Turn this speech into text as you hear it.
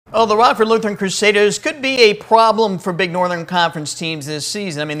Well, the Rockford Lutheran Crusaders could be a problem for Big Northern Conference teams this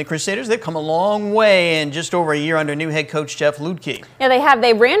season. I mean, the Crusaders, they've come a long way in just over a year under new head coach Jeff Ludke. Yeah, they have.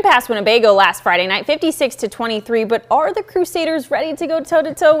 They ran past Winnebago last Friday night, 56-23, but are the Crusaders ready to go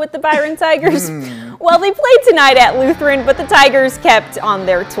toe-to-toe with the Byron Tigers? Well, they played tonight at Lutheran, but the Tigers kept on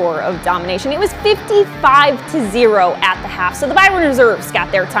their tour of domination. It was 55-0 at the half, so the Byron reserves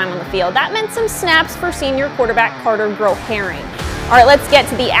got their time on the field. That meant some snaps for senior quarterback Carter Grow-Herring. All right, let's get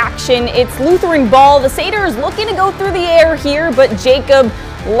to the action. It's Lutheran ball. The Satyrs looking to go through the air here, but Jacob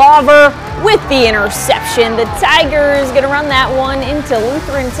Lawver with the interception. The Tigers going to run that one into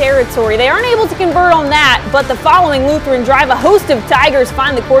Lutheran territory. They aren't able to convert on that, but the following Lutheran drive, a host of Tigers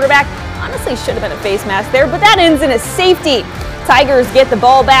find the quarterback. Honestly, should have been a face mask there, but that ends in a safety. Tigers get the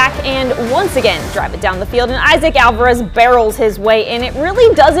ball back and once again drive it down the field, and Isaac Alvarez barrels his way in. It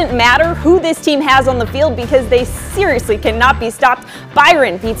really doesn't matter who this team has on the field because they seriously cannot be stopped.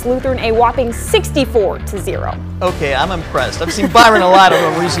 Byron beats Lutheran a whopping 64-0. Okay, I'm impressed. I've seen Byron a lot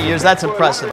over recent years. That's impressive.